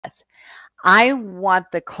I want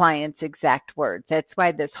the client's exact words. That's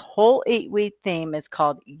why this whole 8-week theme is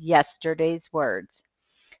called Yesterday's Words.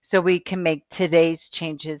 So we can make today's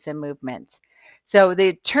changes and movements. So the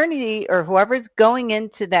attorney or whoever's going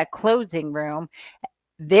into that closing room,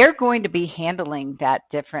 they're going to be handling that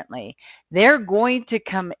differently. They're going to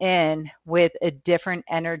come in with a different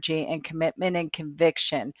energy and commitment and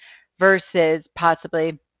conviction versus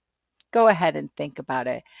possibly go ahead and think about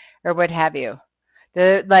it or what have you.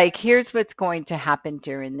 Here's what's going to happen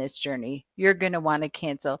during this journey. You're going to want to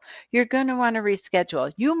cancel. You're going to want to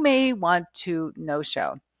reschedule. You may want to no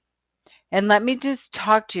show. And let me just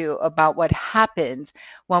talk to you about what happens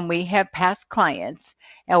when we have past clients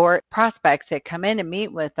or prospects that come in and meet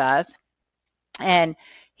with us. And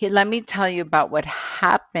let me tell you about what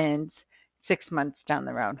happens 6 months down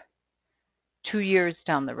the road, 2 years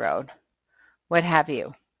down the road, what have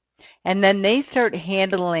you. And then they start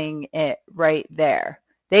handling it right there.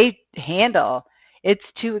 They handle it's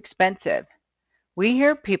too expensive. We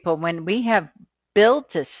hear people when we have built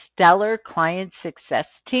a stellar client success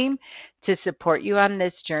team to support you on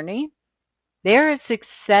this journey. They're a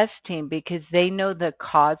success team because they know the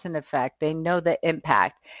cause and effect. They know the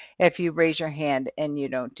impact if you raise your hand and you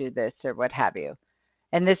don't do this or what have you.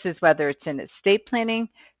 And this is whether it's in estate planning,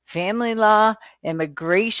 family law,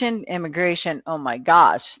 immigration. Oh my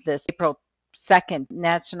gosh, this April 2nd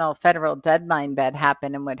national federal deadline that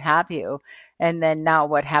happened and what have you. And then now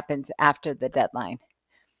what happens after the deadline?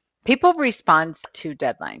 People respond to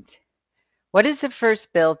deadlines. What is the first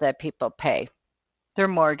bill that people pay? Their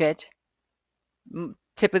mortgage.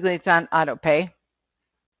 Typically, it's on auto pay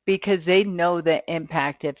because they know the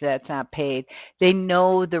impact if that's not paid. They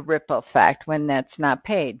know the ripple effect when that's not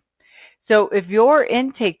paid. So if your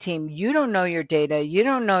intake team, you don't know your data, you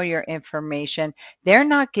don't know your information, they're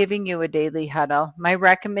not giving you a daily huddle. My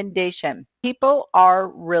recommendation, people are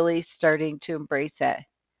really starting to embrace it.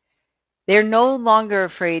 They're no longer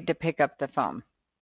afraid to pick up the phone.